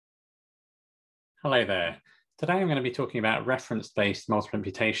Hello there. Today I'm going to be talking about reference-based multiple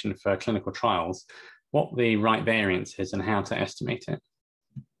imputation for clinical trials, what the right variance is and how to estimate it.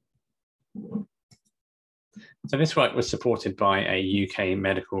 So this work was supported by a UK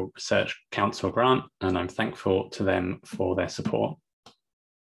Medical Research Council grant, and I'm thankful to them for their support.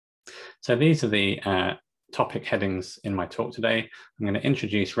 So these are the topic headings in my talk today. I'm going to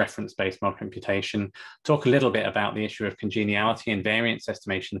introduce reference-based multiple imputation, talk a little bit about the issue of congeniality and variance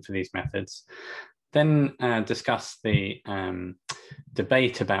estimation for these methods, then discuss the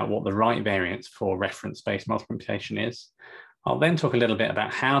debate about what the right variance for reference-based multiple imputation is. I'll then talk a little bit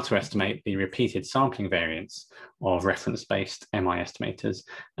about how to estimate the repeated sampling variance of reference-based MI estimators,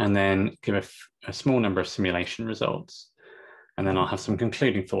 and then give a small number of simulation results. And then I'll have some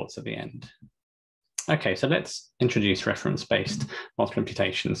concluding thoughts at the end. Okay, so let's introduce reference-based multiple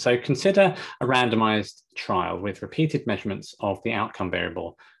imputation. So consider a randomized trial with repeated measurements of the outcome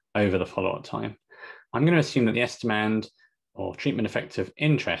variable over the follow-up time. I'm going to assume that the estimand or treatment effect of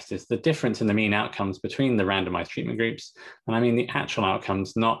interest is the difference in the mean outcomes between the randomized treatment groups. And I mean the actual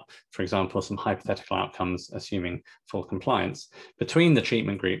outcomes, not, for example, some hypothetical outcomes, assuming full compliance, between the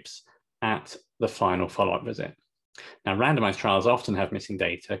treatment groups at the final follow-up visit. Now, randomized trials often have missing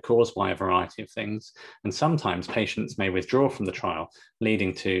data caused by a variety of things, and sometimes patients may withdraw from the trial,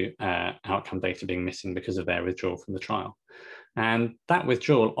 leading to outcome data being missing because of their withdrawal from the trial. And that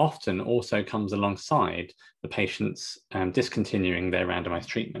withdrawal often also comes alongside the patients discontinuing their randomized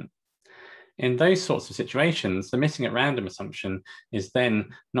treatment. In those sorts of situations, the missing at random assumption is then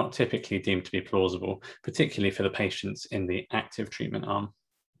not typically deemed to be plausible, particularly for the patients in the active treatment arm.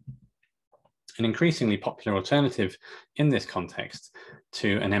 An increasingly popular alternative in this context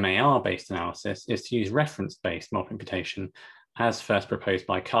to an MAR-based analysis is to use reference-based multiple imputation, as first proposed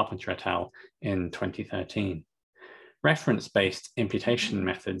by Carpenter et al. In 2013. Reference-based imputation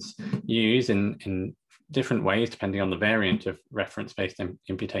methods use in different ways, depending on the variant of reference-based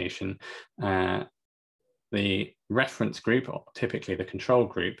imputation, the reference group, or typically the control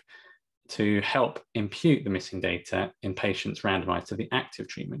group, to help impute the missing data in patients randomized to the active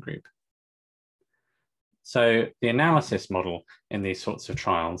treatment group. So the analysis model in these sorts of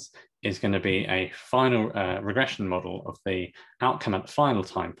trials is going to be a final regression model of the outcome at the final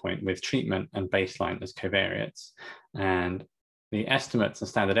time point with treatment and baseline as covariates. And the estimates and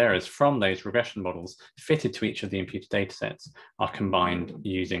standard errors from those regression models fitted to each of the imputed data sets are combined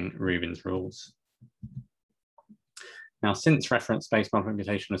using Rubin's rules. Now, since reference-based multiple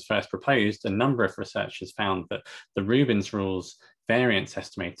imputation was first proposed, a number of researchers found that the Rubin's rules variance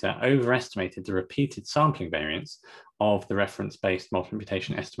estimator overestimated the repeated sampling variance of the reference-based multiple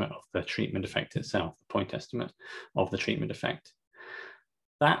imputation estimate of the treatment effect itself, the point estimate of the treatment effect.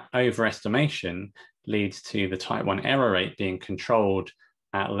 That overestimation leads to the type 1 error rate being controlled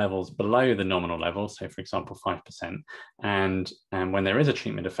at levels below the nominal level, so for example, 5%, and when there is a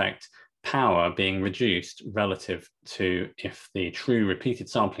treatment effect, power being reduced relative to if the true repeated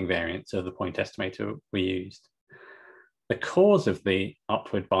sampling variance of the point estimator were used. The cause of the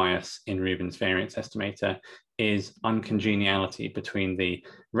upward bias in Rubin's variance estimator is uncongeniality between the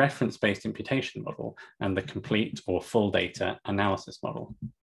reference-based imputation model and the complete or full data analysis model.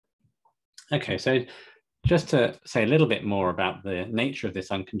 Okay, so just to say a little bit more about the nature of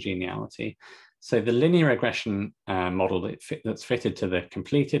this uncongeniality. So the linear regression model that's fitted to the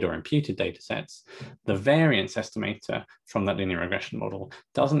completed or imputed data sets, the variance estimator from that linear regression model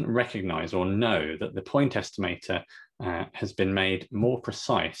doesn't recognize or know that the point estimator has been made more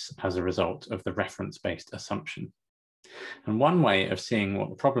precise as a result of the reference-based assumption. And one way of seeing what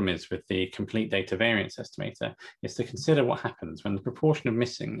the problem is with the complete data variance estimator is to consider what happens when the proportion of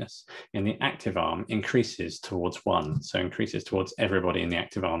missingness in the active arm increases towards 1, so increases towards everybody in the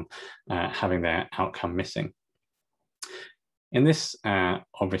active arm having their outcome missing. In this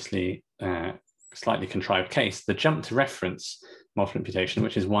obviously slightly contrived case, the jump to reference multiple imputation,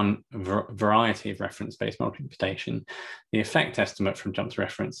 which is one variety of reference-based multiple imputation, the effect estimate from jump to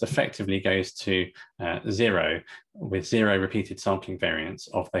reference effectively goes to 0, with 0 repeated sampling variance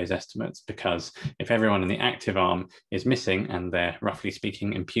of those estimates, because if everyone in the active arm is missing and they're roughly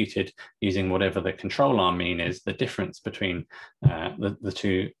speaking imputed using whatever the control arm mean is, the difference between the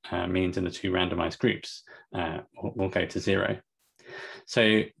two means in the two randomized groups will go to 0.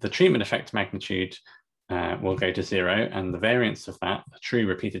 So the treatment effect magnitude will go to 0, and the variance of that, the true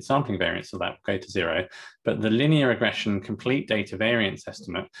repeated sampling variance of that, will go to 0. But the linear regression complete data variance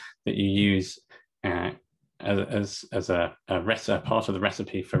estimate that you use as a part of the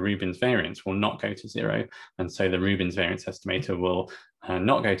recipe for Rubin's variance will not go to 0. And so the Rubin's variance estimator will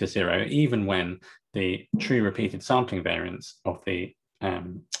not go to 0, even when the true repeated sampling variance of the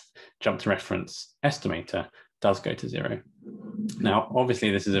jump to reference estimator does go to 0. Now,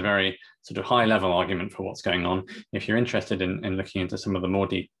 obviously, this is a very sort of high-level argument for what's going on. If you're interested in looking into some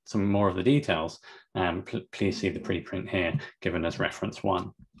more of the details, please see the preprint here, given as reference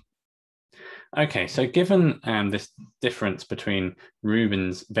 1. Okay, so given this difference between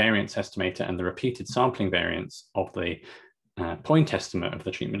Rubin's variance estimator and the repeated sampling variance of the point estimate of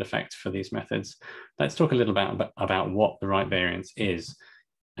the treatment effect for these methods, let's talk a little about what the right variance is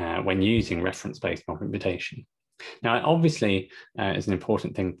when using reference-based imputation. Now, it obviously is an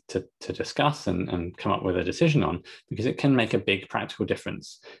important thing to discuss and come up with a decision on, because it can make a big practical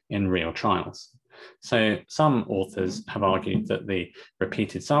difference in real trials. So some authors have argued that the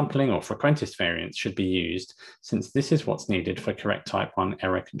repeated sampling or frequentist variance should be used, since this is what's needed for correct type 1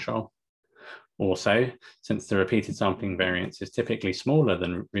 error control. Also, since the repeated sampling variance is typically smaller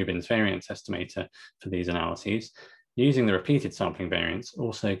than Rubin's variance estimator for these analyses, using the repeated sampling variance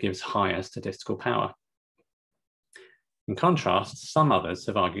also gives higher statistical power. In contrast, some others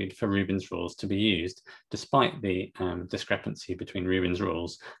have argued for Rubin's rules to be used despite the discrepancy between Rubin's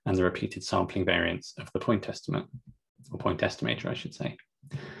rules and the repeated sampling variance of the point estimate, or point estimator, I should say.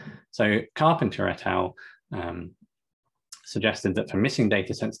 So Carpenter et al. Suggested that for missing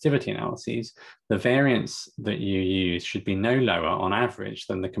data sensitivity analyses, the variance that you use should be no lower on average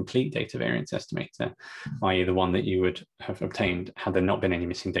than the complete data variance estimator, i.e. the one that you would have obtained had there not been any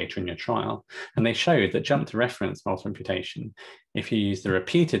missing data in your trial. And they showed that jump to reference multiple imputation, if you use the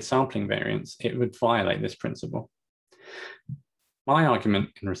repeated sampling variance, it would violate this principle. My argument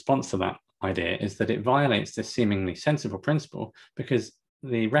in response to that idea is that it violates this seemingly sensible principle because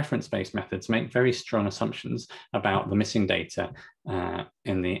the reference-based methods make very strong assumptions about the missing data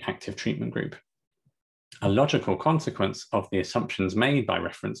in the active treatment group. A logical consequence of the assumptions made by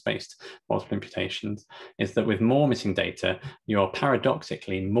reference-based multiple imputations is that with more missing data, you're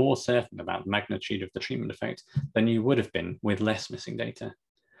paradoxically more certain about the magnitude of the treatment effect than you would have been with less missing data.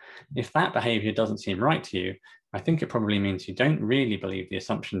 If that behavior doesn't seem right to you, I think it probably means you don't really believe the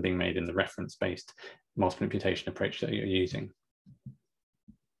assumption being made in the reference-based multiple imputation approach that you're using.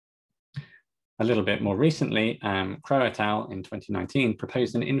 A little bit more recently, Crow et al. In 2019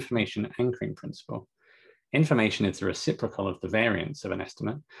 proposed an information anchoring principle. Information is the reciprocal of the variance of an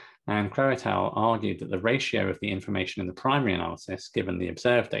estimate, and Crow et al. Argued that the ratio of the information in the primary analysis, given the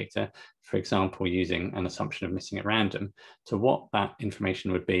observed data, for example, using an assumption of missing at random, to what that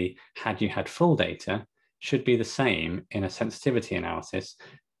information would be had you had full data, should be the same in a sensitivity analysis,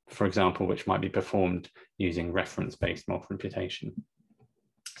 for example, which might be performed using reference-based multiple imputation.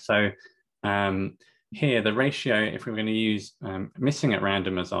 So here, the ratio, if we're going to use missing at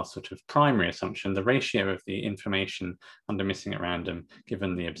random as our sort of primary assumption, the ratio of the information under missing at random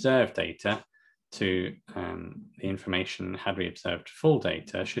given the observed data to the information had we observed full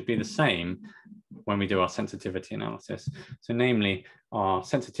data should be the same when we do our sensitivity analysis. So namely, our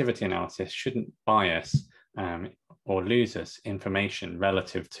sensitivity analysis shouldn't bias or lose us information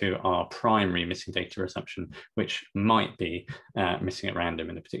relative to our primary missing data assumption, which might be missing at random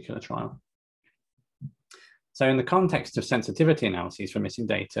in a particular trial. So in the context of sensitivity analyses for missing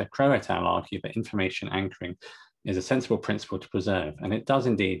data, Crow et al. Argue that information anchoring is a sensible principle to preserve. And it does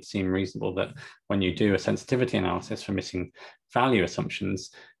indeed seem reasonable that when you do a sensitivity analysis for missing value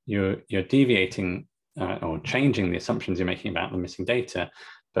assumptions, you're deviating or changing the assumptions you're making about the missing data,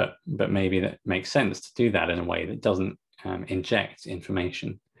 but maybe that makes sense to do that in a way that doesn't inject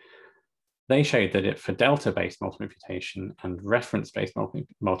information. They showed that for delta-based multiple imputation and reference-based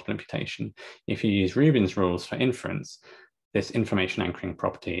multiple imputation, if you use Rubin's rules for inference, this information anchoring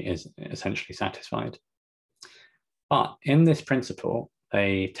property is essentially satisfied. But in this principle,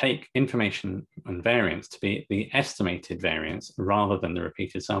 they take information and variance to be the estimated variance rather than the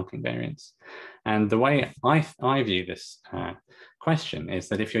repeated sampling variance. And the way I view this question is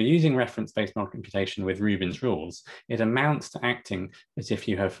that if you're using reference-based multiple imputation with Rubin's rules, it amounts to acting as if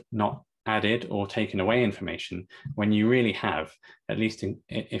you have not added or taken away information when you really have, at least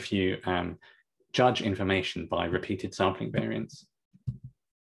if you judge information by repeated sampling variance.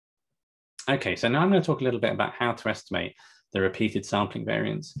 Okay, so now I'm going to talk a little bit about how to estimate the repeated sampling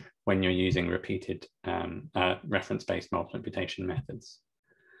variance when you're using repeated reference-based multiple imputation methods.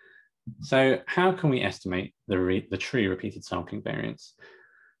 So how can we estimate the true repeated sampling variance?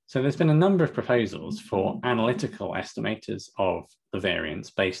 So there's been a number of proposals for analytical estimators of the variance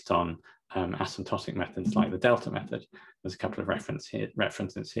based on asymptotic methods like the delta method. There's a couple of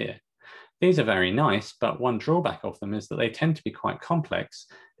references here. These are very nice, but one drawback of them is that they tend to be quite complex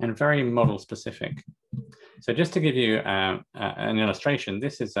and very model specific. So just to give you an illustration,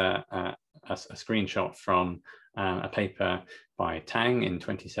 this is a screenshot from a paper by Tang in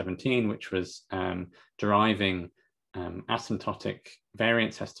 2017, which was deriving asymptotic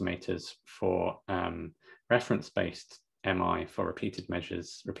variance estimators for reference-based MI for repeated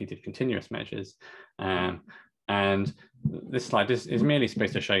measures, repeated continuous measures. And this slide is merely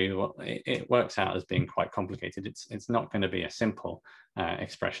supposed to show you what it works out as being quite complicated. It's not going to be a simple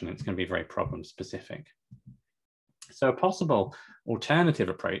expression. It's going to be very problem specific. So a possible alternative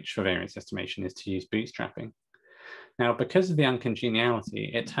approach for variance estimation is to use bootstrapping. Now, because of the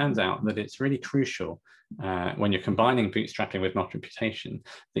uncongeniality, it turns out that it's really crucial when you're combining bootstrapping with multiple imputation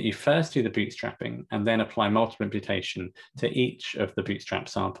that you first do the bootstrapping and then apply multiple imputation to each of the bootstrap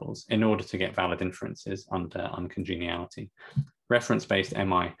samples in order to get valid inferences under uncongeniality. Reference-based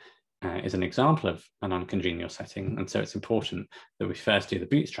MI is an example of an uncongenial setting, and so it's important that we first do the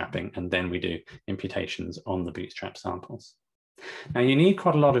bootstrapping and then we do imputations on the bootstrap samples. Now, you need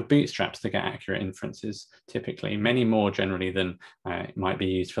quite a lot of bootstraps to get accurate inferences, typically, many more generally than might be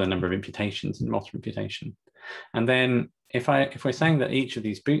used for the number of imputations in multiple imputation. And then if we're saying that each of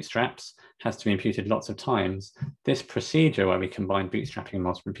these bootstraps has to be imputed lots of times, this procedure where we combine bootstrapping and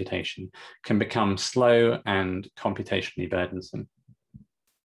multiple imputation can become slow and computationally burdensome.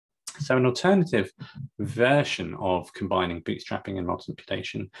 So an alternative version of combining bootstrapping and multiple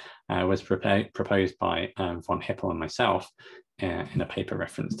imputation was proposed by von Hippel and myself in a paper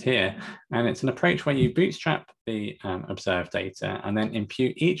referenced here. And it's an approach where you bootstrap the observed data and then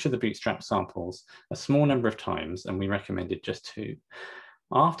impute each of the bootstrap samples a small number of times, and we recommended just 2.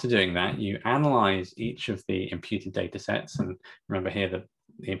 After doing that, you analyze each of the imputed data sets. And remember here that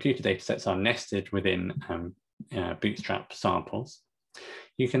the imputed data sets are nested within bootstrap samples.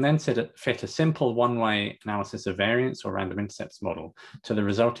 You can then fit a simple one-way analysis of variance or random intercepts model to the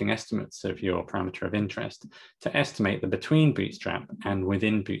resulting estimates of your parameter of interest to estimate the between bootstrap and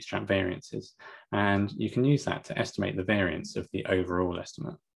within bootstrap variances. And you can use that to estimate the variance of the overall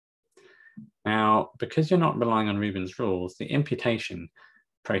estimate. Now, because you're not relying on Rubin's rules, the imputation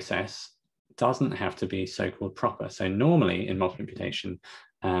process doesn't have to be so-called proper. So normally in multiple imputation,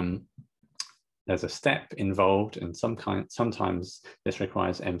 there's a step involved, and sometimes this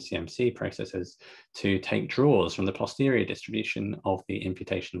requires MCMC processes to take draws from the posterior distribution of the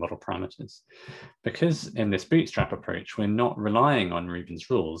imputation model parameters. Because in this bootstrap approach, we're not relying on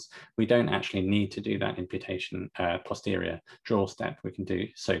Rubin's rules, we don't actually need to do that imputation posterior draw step. We can do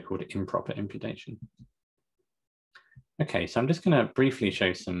so-called improper imputation. Okay, so I'm just going to briefly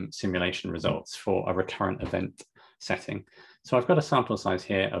show some simulation results for a recurrent event setting. So I've got a sample size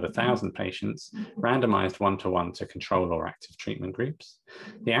here of 1,000 patients, randomized 1-to-1 to control or active treatment groups.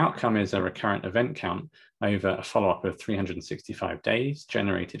 The outcome is a recurrent event count over a follow-up of 365 days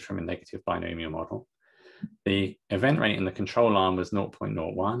generated from a negative binomial model. The event rate in the control arm was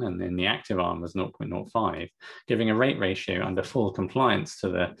 0.01 and in the active arm was 0.05, giving a rate ratio under full compliance to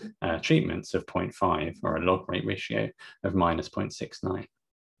the treatments of 0.5 or a log rate ratio of -0.69.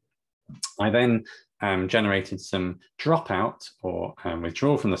 I then generated some dropout or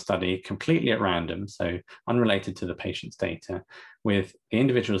withdrawal from the study completely at random, so unrelated to the patient's data, with the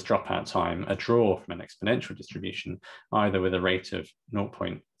individual's dropout time a draw from an exponential distribution, either with a rate of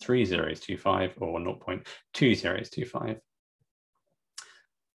 0.3025 or 0.2025.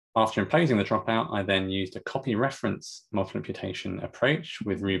 After imposing the dropout, I then used a copy reference multiple imputation approach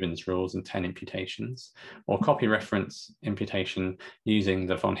with Rubin's rules and 10 imputations, or copy reference imputation using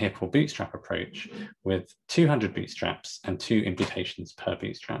the von Hippel bootstrap approach with 200 bootstraps and 2 imputations per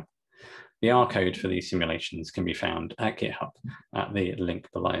bootstrap. The R code for these simulations can be found at GitHub at the link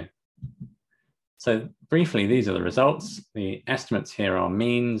below. So briefly, these are the results. The estimates here are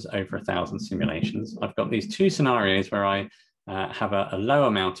means over 1,000 simulations. I've got these 2 scenarios where I have a low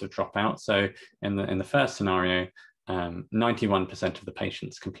amount of dropout. So in the first scenario, 91% of the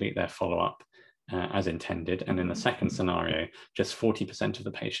patients complete their follow-up as intended. And in the second scenario, just 40% of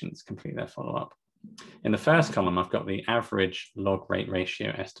the patients complete their follow-up. In the first column, I've got the average log rate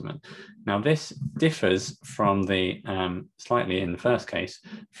ratio estimate. Now this differs from the, slightly in the first case,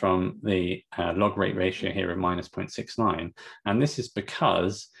 from the log rate ratio here of -0.69. And this is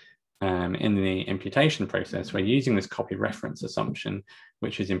because in the imputation process, we're using this copy reference assumption,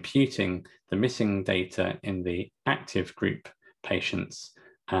 which is imputing the missing data in the active group patients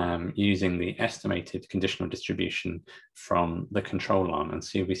using the estimated conditional distribution from the control arm. And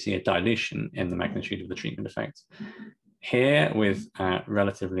so we see a dilution in the magnitude of the treatment effect. Here, with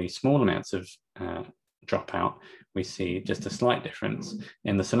relatively small amounts of dropout, we see just a slight difference.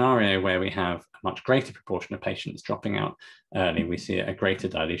 In the scenario where we have a much greater proportion of patients dropping out early, we see a greater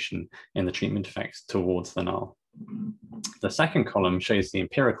dilution in the treatment effects towards the null. The second column shows the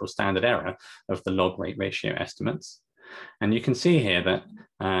empirical standard error of the log rate ratio estimates. And you can see here that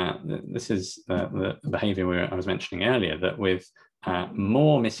this is the behavior I was mentioning earlier, that with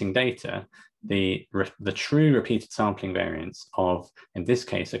more missing data, the true repeated sampling variance of, in this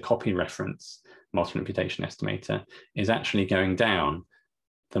case, a copy reference multiple imputation estimator is actually going down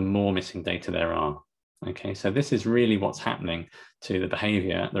the more missing data there are. Okay, so this is really what's happening to the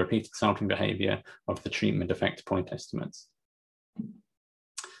behavior, the repeated sampling behavior of the treatment effect point estimates.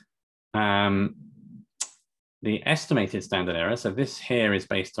 The estimated standard error, so this here is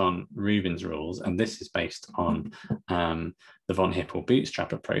based on Rubin's rules, and this is based on the von Hippel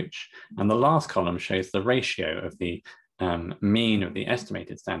Bootstrap approach. And the last column shows the ratio of the mean of the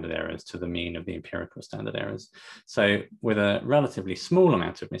estimated standard errors to the mean of the empirical standard errors. So with a relatively small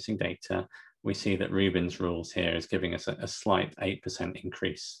amount of missing data, we see that Rubin's rules here is giving us a slight 8%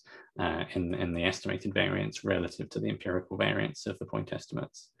 increase in the estimated variance relative to the empirical variance of the point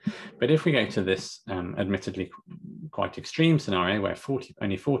estimates. But if we go to this admittedly quite extreme scenario where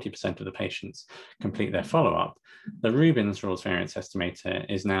only 40% of the patients complete their follow-up, the Rubin's rules variance estimator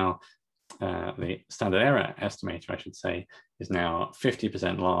is now, the standard error estimator, I should say, is now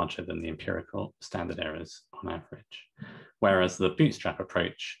 50% larger than the empirical standard errors on average. Whereas the Bootstrap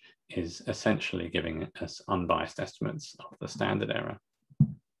approach is essentially giving us unbiased estimates of the standard error.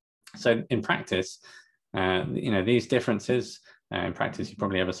 So in practice, these differences, in practice, you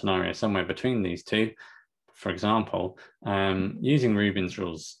probably have a scenario somewhere between these two. For example, using Rubin's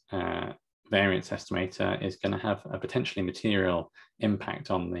rules variance estimator is going to have a potentially material impact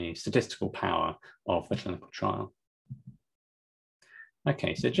on the statistical power of the clinical trial.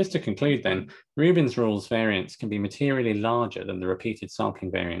 Okay, so just to conclude then, Rubin's rules variance can be materially larger than the repeated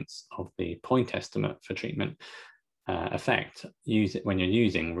sampling variance of the point estimate for treatment effect when you're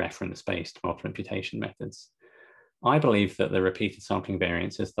using reference-based multiple imputation methods. I believe that the repeated sampling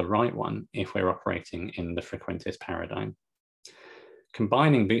variance is the right one if we're operating in the frequentist paradigm.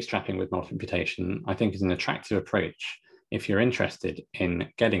 Combining bootstrapping with multiple imputation, I think, is an attractive approach if you're interested in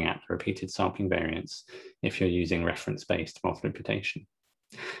getting at the repeated sampling variance if you're using reference-based multiple imputation.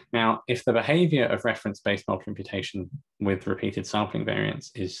 Now, if the behavior of reference-based multiple imputation with repeated sampling variance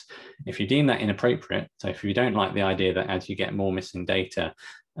is, if you deem that inappropriate, so if you don't like the idea that as you get more missing data,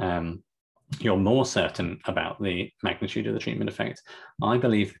 you're more certain about the magnitude of the treatment effect, I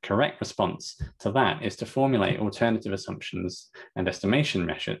believe the correct response to that is to formulate alternative assumptions and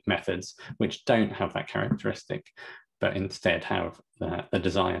estimation methods which don't have that characteristic, but instead have the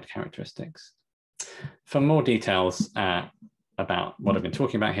desired characteristics. For more details about what I've been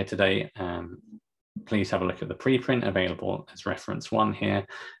talking about here today, please have a look at the preprint available as reference 1 here.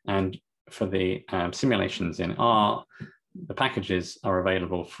 And for the simulations in R, the packages are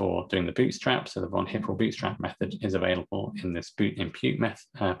available for doing the bootstrap. So the von Hippel Bootstrap method is available in this boot impute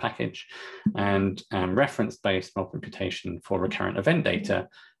package. And reference-based multiple imputation for recurrent event data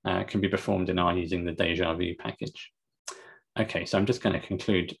can be performed in R using the deja vu package. Okay, so I'm just going to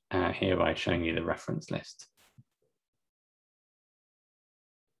conclude here by showing you the reference list.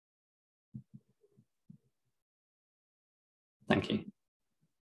 Thank you.